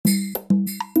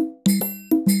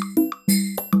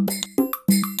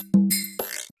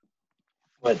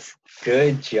What's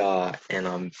good, y'all? And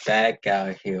I'm back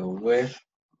out here with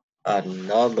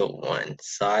another one.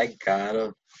 So I got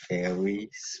a very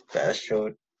special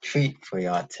treat for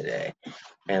y'all today.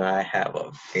 And I have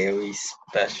a very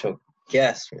special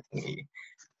guest with me,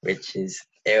 which is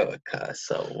Erica.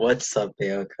 So what's up,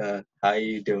 Erica? How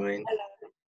you doing?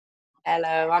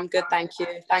 Hello, I'm good, thank you.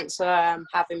 Thanks for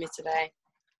having me today.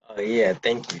 Oh yeah,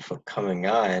 thank you for coming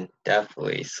on.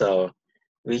 Definitely. So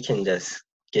we can just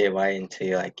get right into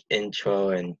your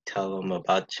intro and tell them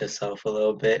about yourself a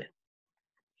little bit.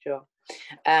 Sure.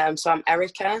 So I'm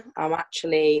Erica. I'm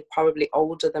actually probably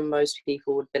older than most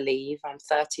people would believe. I'm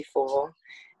 34.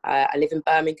 I live in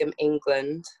Birmingham,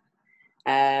 England.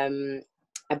 A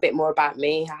bit more about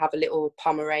me. I have a little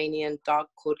Pomeranian dog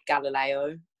called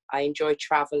Galileo. I enjoy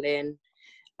traveling.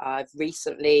 I've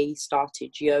recently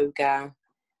started yoga.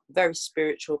 Very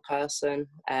spiritual person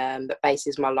that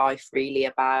bases my life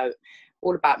really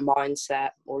all about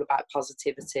mindset, all about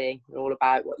positivity, and all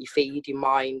about what you feed your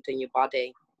mind and your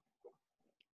body.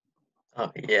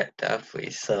 Oh yeah, definitely.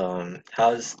 So,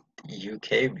 how's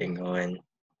UK been going?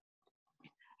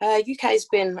 UK's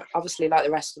been obviously like the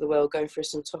rest of the world going through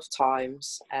some tough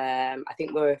times. I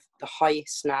think we're the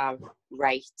highest now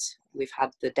rate. We've had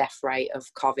the death rate of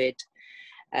COVID.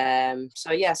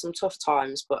 So yeah, some tough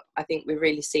times, but I think we're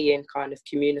really seeing kind of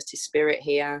community spirit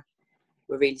here.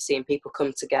 We're really seeing people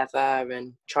come together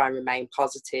and try and remain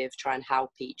positive, try and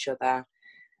help each other.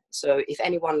 So if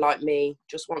anyone like me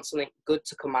just wants something good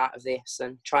to come out of this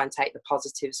and try and take the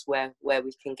positives where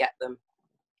we can get them.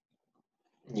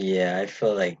 Yeah, I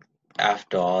feel like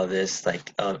after all this,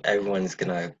 everyone's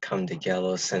gonna come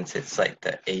together since it's like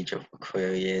the age of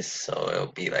Aquarius, so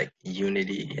it'll be like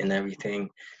unity and everything.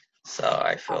 So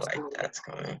I feel like Absolutely. that's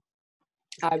coming.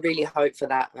 I really hope for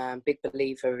that. Big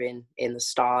believer in the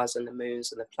stars and the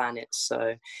moons and the planets.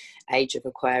 So age of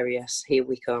Aquarius, here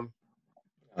we come.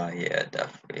 Oh yeah,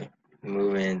 definitely.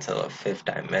 Moving into the fifth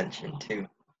dimension too.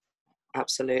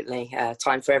 Absolutely.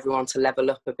 Time for everyone to level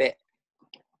up a bit.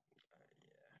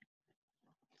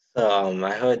 So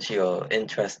I heard you're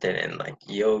interested in like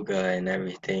yoga and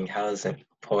everything. How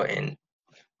important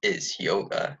is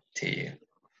yoga to you?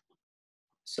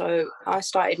 So I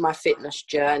started my fitness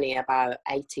journey about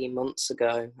 18 months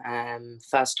ago.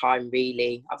 First time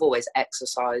really, I've always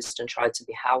exercised and tried to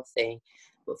be healthy,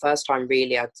 but first time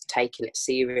really I'd taken it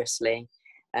seriously.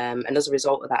 And as a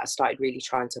result of that, I started really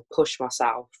trying to push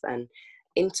myself and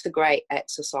integrate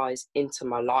exercise into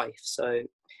my life. So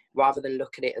rather than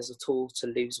look at it as a tool to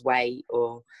lose weight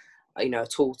or, a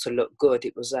tool to look good,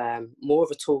 it was more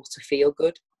of a tool to feel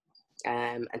good.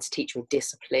 And to teach me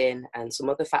discipline and some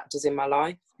other factors in my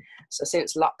life. So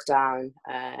since lockdown,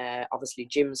 obviously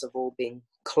gyms have all been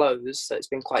closed, so it's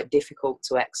been quite difficult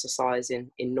to exercise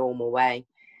in normal way.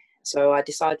 So I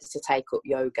decided to take up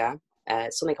yoga.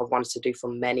 It's something I've wanted to do for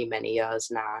many, many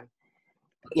years now.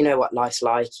 You know what life's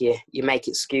like. You make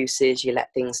excuses, you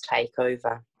let things take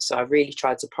over. So I really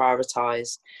tried to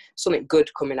prioritise something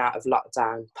good coming out of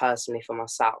lockdown personally for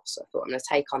myself. So I thought I'm going to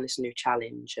take on this new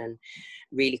challenge and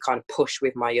really kind of push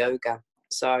with my yoga.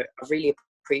 So I've really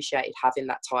appreciated having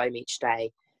that time each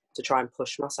day to try and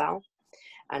push myself.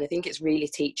 And I think it's really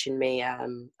teaching me a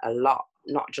lot,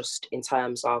 not just in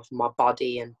terms of my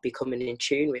body and becoming in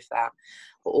tune with that,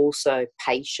 but also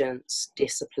patience,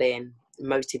 discipline,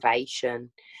 motivation.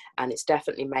 And it's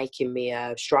definitely making me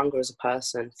stronger as a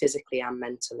person, physically and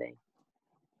mentally.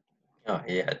 Oh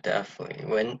yeah,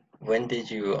 definitely. When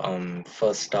did you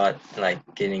first start like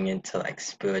getting into like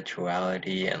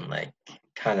spirituality and like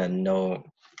kind of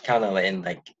in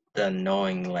like the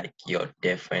knowing like you're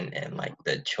different and like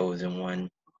the chosen one?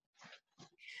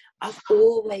 I've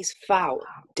always felt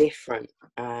different.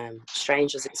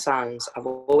 Strange as it sounds, I've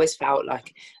always felt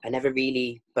like I never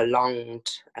really belonged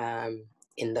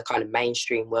in the kind of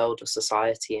mainstream world of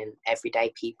society and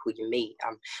everyday people you meet.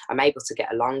 I'm able to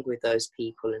get along with those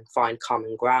people and find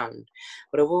common ground,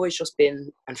 but I've always just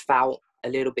been and felt a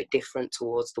little bit different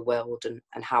towards the world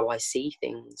and how I see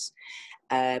things.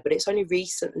 But it's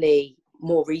only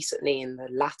more recently in the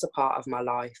latter part of my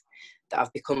life, that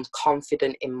I've become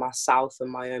confident in myself and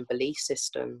my own belief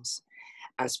systems.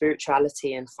 And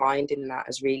spirituality and finding that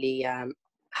has really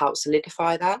helped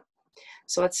solidify that.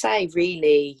 So I'd say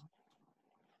really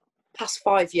past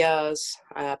 5 years,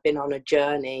 I've been on a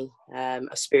journey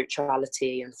of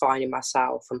spirituality and finding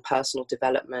myself and personal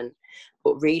development,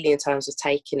 but really in terms of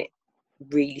taking it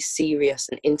really serious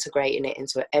and integrating it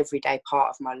into an everyday part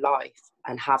of my life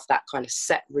and have that kind of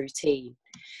set routine.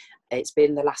 It's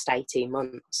been the last 18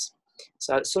 months.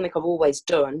 So it's something I've always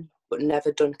done, but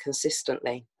never done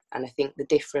consistently. And I think the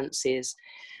difference is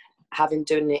having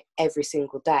done it every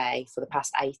single day for the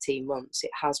past 18 months,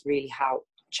 it has really helped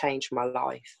change my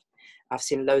life. I've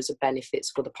seen loads of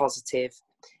benefits for the positive,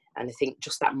 and I think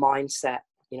just that mindset,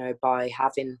 you know, by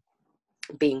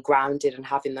being grounded and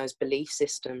having those belief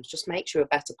systems just makes you a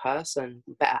better person,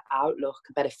 better outlook,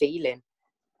 a better feeling.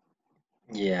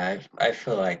 Yeah, I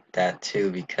feel like that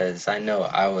too because I know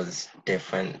I was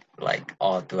different like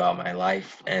all throughout my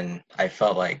life and I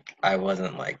felt like I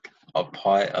wasn't like a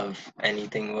part of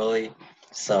anything really.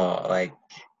 So like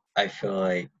I feel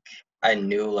like I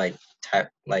knew like type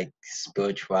like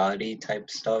spirituality type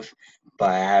stuff, but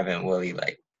I haven't really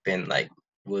like been like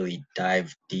really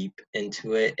dive deep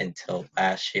into it until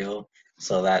last year.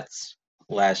 So that's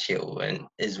last year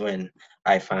when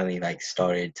I finally like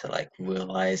started to like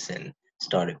realize and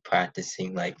started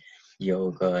practicing like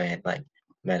yoga and like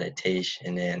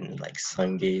meditation and like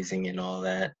sun gazing and all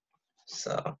that.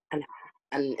 So And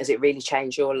has it really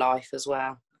changed your life as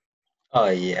well? oh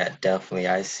yeah, definitely.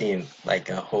 I seen like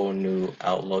a whole new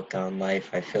outlook on life.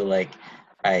 I feel like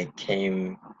I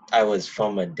was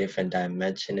from a different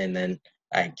dimension and then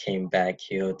I came back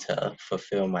here to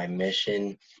fulfill my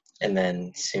mission. And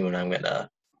then soon I'm gonna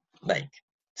like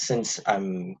since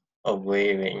I'm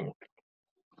awaiting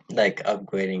like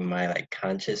upgrading my like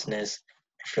consciousness,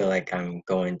 I feel like I'm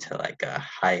going to like a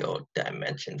higher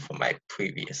dimension from my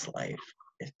previous life,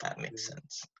 if that makes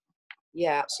sense.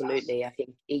 Yeah, absolutely. I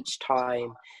think each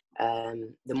time,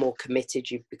 the more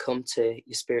committed you become to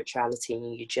your spirituality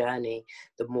and your journey,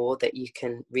 the more that you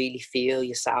can really feel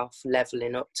yourself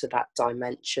leveling up to that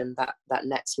dimension, that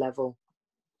next level.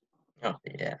 Oh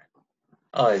yeah.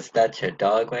 Oh, is that your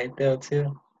dog right there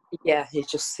too? Yeah,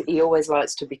 he always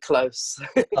likes to be close.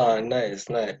 Oh, nice,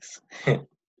 nice.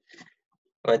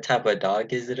 What type of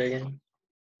dog is it again?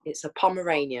 It's a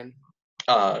Pomeranian.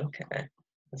 Oh, okay.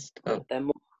 That's dope. They're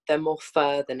more they're more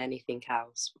fur than anything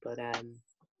else, but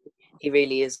he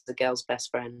really is the girl's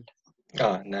best friend.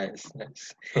 Oh, nice,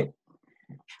 nice.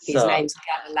 His So, name's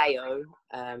Galileo,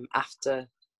 after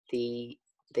the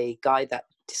the guy that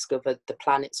discovered the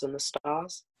planets and the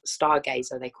stars.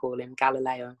 Stargazer, they call him,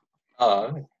 Galileo.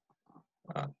 oh,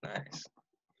 oh, nice.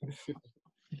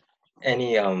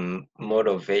 Any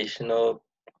motivational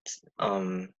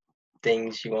um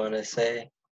things you want to say?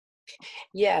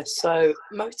 Yeah, so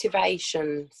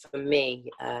motivation for me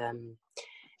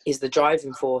is the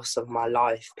driving force of my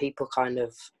life. People kind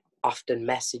of often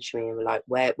message me and were like,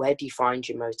 where do you find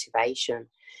your motivation?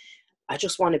 I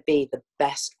just want to be the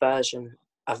best version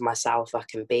of myself I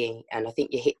can be. And I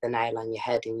think you hit the nail on your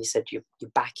head and you said you're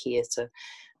back here to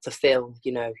fulfill,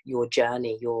 you know, your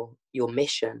journey, your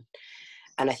mission.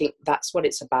 And I think that's what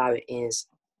it's about, is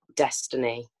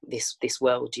destiny, this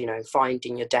world, you know,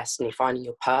 finding your destiny, finding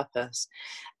your purpose.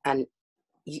 And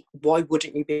why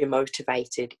wouldn't you be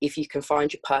motivated if you can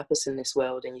find your purpose in this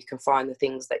world and you can find the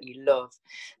things that you love?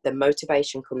 Then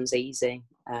motivation comes easy.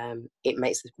 It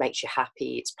makes you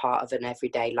happy. It's part of an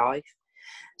everyday life.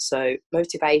 So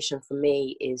motivation for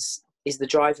me is the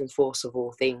driving force of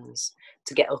all things.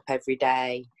 To get up every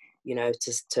day, you know,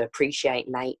 to appreciate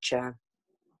nature,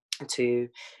 to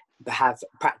have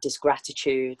practice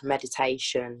gratitude,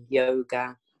 meditation,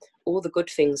 yoga, all the good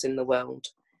things in the world.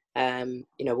 You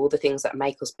know, all the things that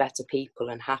make us better people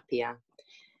and happier.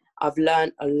 I've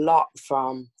learned a lot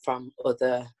from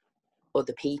other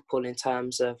people in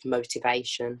terms of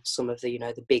motivation. Some of the, you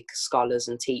know, the big scholars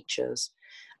and teachers.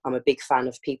 I'm a big fan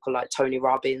of people like Tony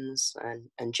Robbins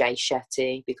and Jay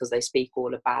Shetty, because they speak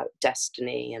all about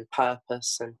destiny and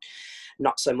purpose and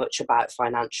not so much about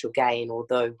financial gain,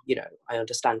 although, you know, I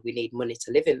understand we need money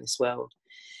to live in this world.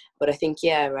 But I think,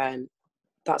 yeah,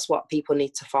 that's what people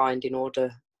need to find in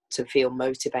order to feel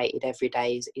motivated every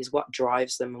day, is what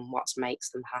drives them and what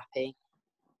makes them happy.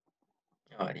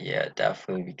 Oh yeah,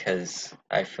 definitely because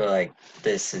I feel like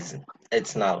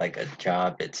it's not like a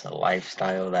job, it's a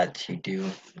lifestyle that you do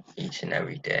each and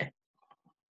every day.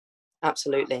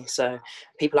 Absolutely. So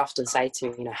people often say to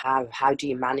me, you know, how do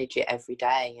you manage it every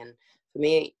day? And for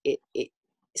me,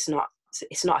 it's not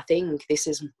it's not a thing. This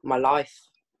is my life.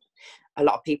 A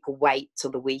lot of people wait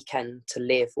till the weekend to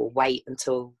live, or wait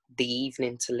until the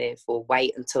evening to live, or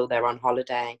wait until they're on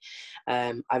holiday.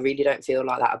 I really don't feel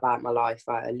like that about my life.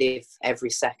 I live every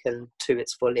second to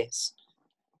its fullest.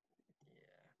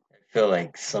 I feel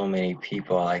like so many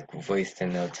people are like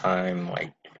wasting their time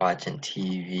like watching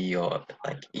TV or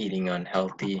like eating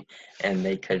unhealthy and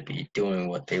they could be doing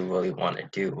what they really want to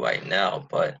do right now,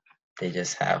 but they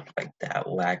just have like that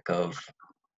lack of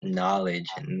knowledge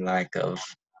and lack of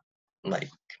like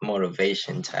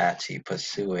motivation to actually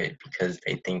pursue it because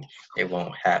they think it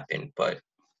won't happen. But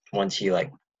once you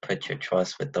like put your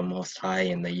trust with the most high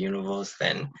in the universe,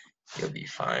 then you'll be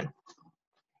fine.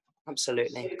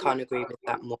 Absolutely. Can't agree with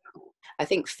that more. I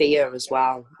think fear as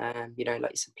well, you know,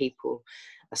 like you said, people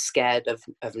are scared of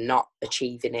not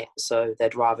achieving it, so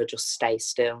they'd rather just stay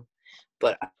still.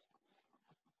 But I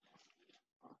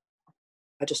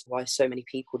just why so many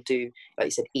people do, like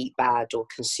you said, eat bad or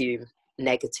consume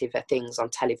negative things on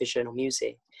television or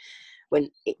music when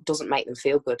it doesn't make them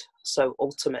feel good. So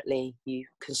ultimately, you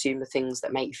consume the things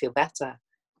that make you feel better.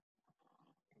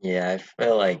 Yeah, I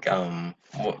feel like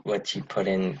what you put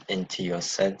into your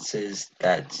senses,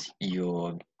 that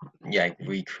you yeah, like,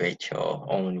 recreate your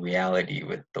own reality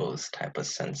with those type of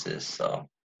senses. So uh,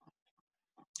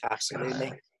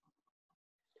 Absolutely.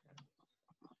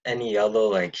 any other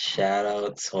like shout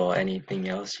outs or anything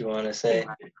else you want to say?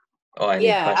 Or any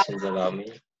Yeah, questions about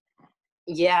me?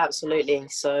 yeah, absolutely.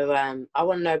 So I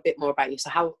want to know a bit more about you.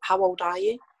 So how old are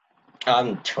you?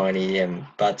 I'm 20. I'm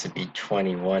about to be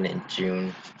 21 in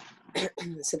June.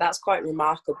 So that's quite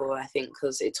remarkable, I think,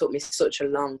 because it took me such a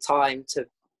long time to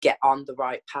get on the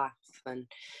right path. And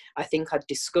I think I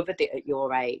discovered it at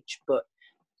your age, but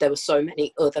there were so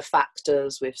many other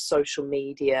factors with social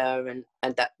media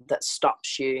and that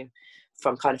stops you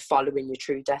from kind of following your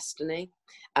true destiny.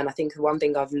 And I think one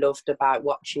thing I've loved about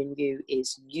watching you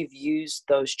is you've used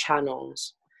those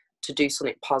channels to do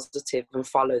something positive and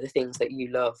follow the things that you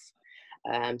love.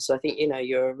 So I think, you know,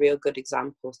 you're a real good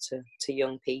example to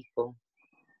young people.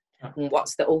 And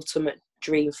what's the ultimate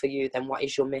dream for you then? What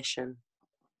is your mission?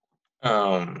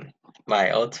 Um, my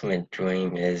ultimate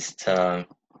dream is to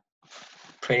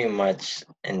pretty much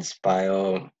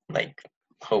inspire like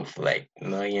hopefully like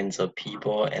millions of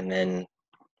people, and then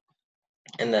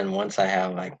once I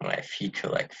have like my future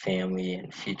like family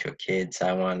and future kids,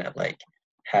 I want to like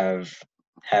have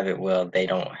have it where they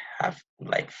don't have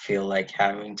like feel like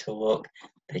having to work.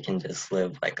 They can just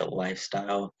live like a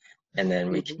lifestyle, and then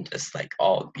we Hmm. can just like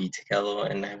all be together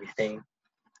and everything.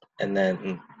 And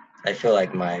then I feel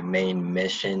like my main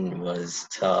mission was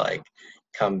to like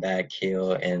come back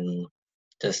here and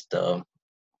just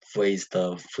raise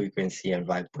the frequency and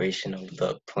vibration of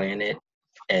the planet,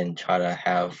 and try to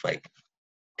have like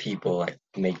people like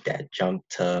make that jump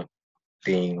to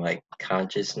being like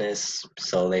consciousness,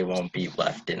 so they won't be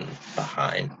left in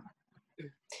behind.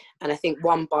 And I think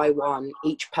one by one,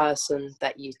 each person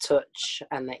that you touch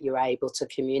and that you're able to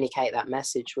communicate that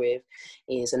message with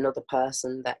is another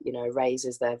person that, you know,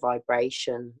 raises their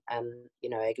vibration and, you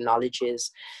know,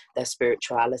 acknowledges their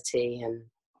spirituality. And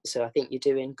so I think you're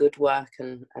doing good work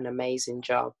and an amazing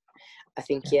job. I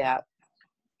think, yeah,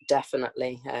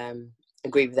 definitely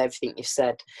agree with everything you've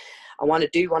said. I want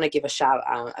to give a shout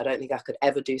out. I don't think I could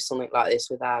ever do something like this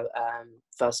without,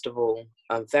 first of all,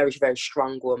 a very, very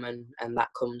strong woman, and that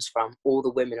comes from all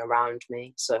the women around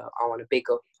me. So I want to big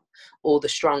up all the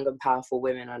strong and powerful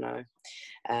women I know.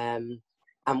 And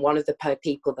one of the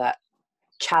people that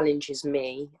challenges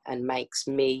me and makes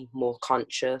me more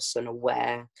conscious and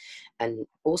aware and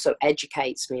also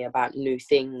educates me about new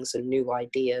things and new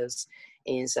ideas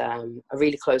is a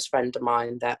really close friend of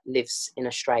mine that lives in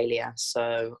Australia.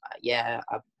 So yeah,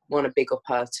 I want to big up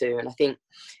her too. And I think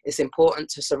it's important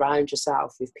to surround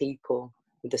yourself with people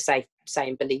with the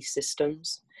same belief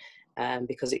systems,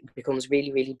 because it becomes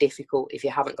really, really difficult if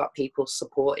you haven't got people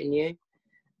supporting you.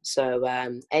 So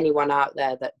anyone out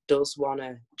there that does want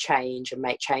to change and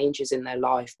make changes in their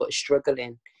life but is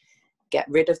struggling, get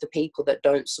rid of the people that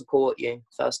don't support you.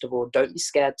 First of all, don't be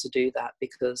scared to do that,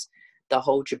 because they'll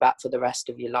hold you back for the rest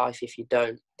of your life if you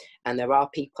don't. And there are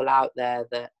people out there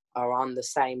that are on the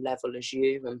same level as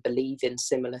you and believe in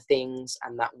similar things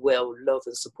and that will love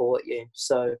and support you.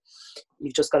 So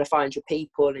you've just got to find your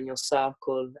people in your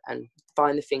circle and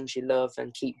find the things you love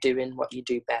and keep doing what you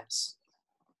do best.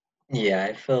 Yeah,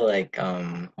 I feel like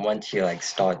once you like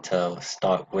start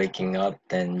waking up,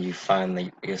 then you find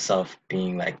like yourself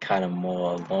being like kind of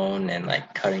more alone and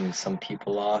like cutting some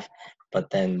people off. But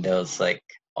then there's like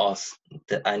also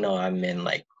I know I'm in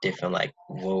like different like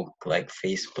woke like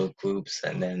Facebook groups,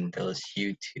 and then there's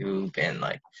YouTube and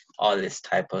like all this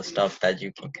type of stuff that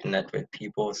you can connect with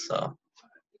people. So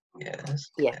yeah,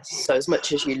 Yes. So as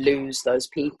much as you lose those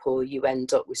people, you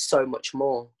end up with so much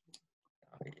more.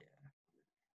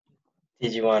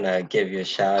 did you want to give your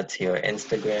shout out to your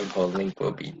Instagram? Her link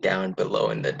will be down below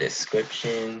in the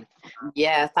description.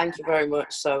 Yeah, thank you very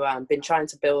much. So I've been trying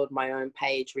to build my own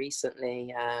page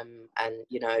recently, and,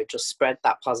 you know, just spread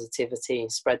that positivity,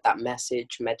 spread that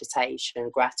message,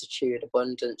 meditation, gratitude,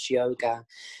 abundance, yoga.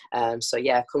 So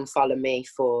yeah, come follow me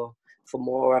for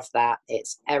more of that.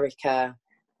 It's Erica,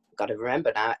 got to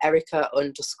remember now, Erica_H_J.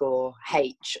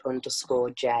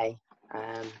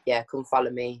 Yeah, come follow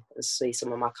me and see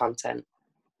some of my content.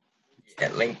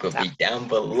 That link will be down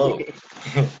below.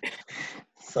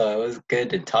 So it was good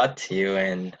to talk to you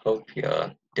and hope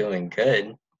you're doing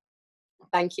good.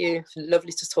 Thank you.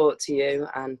 Lovely to talk to you,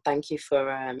 and thank you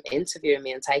for interviewing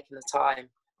me and taking the time.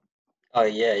 Oh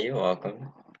yeah, you're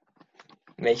welcome.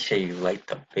 Make sure you like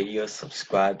the video,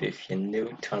 subscribe if you're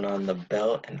new, turn on the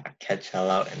bell, and I'll catch y'all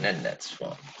out in the next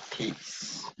one.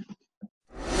 Peace.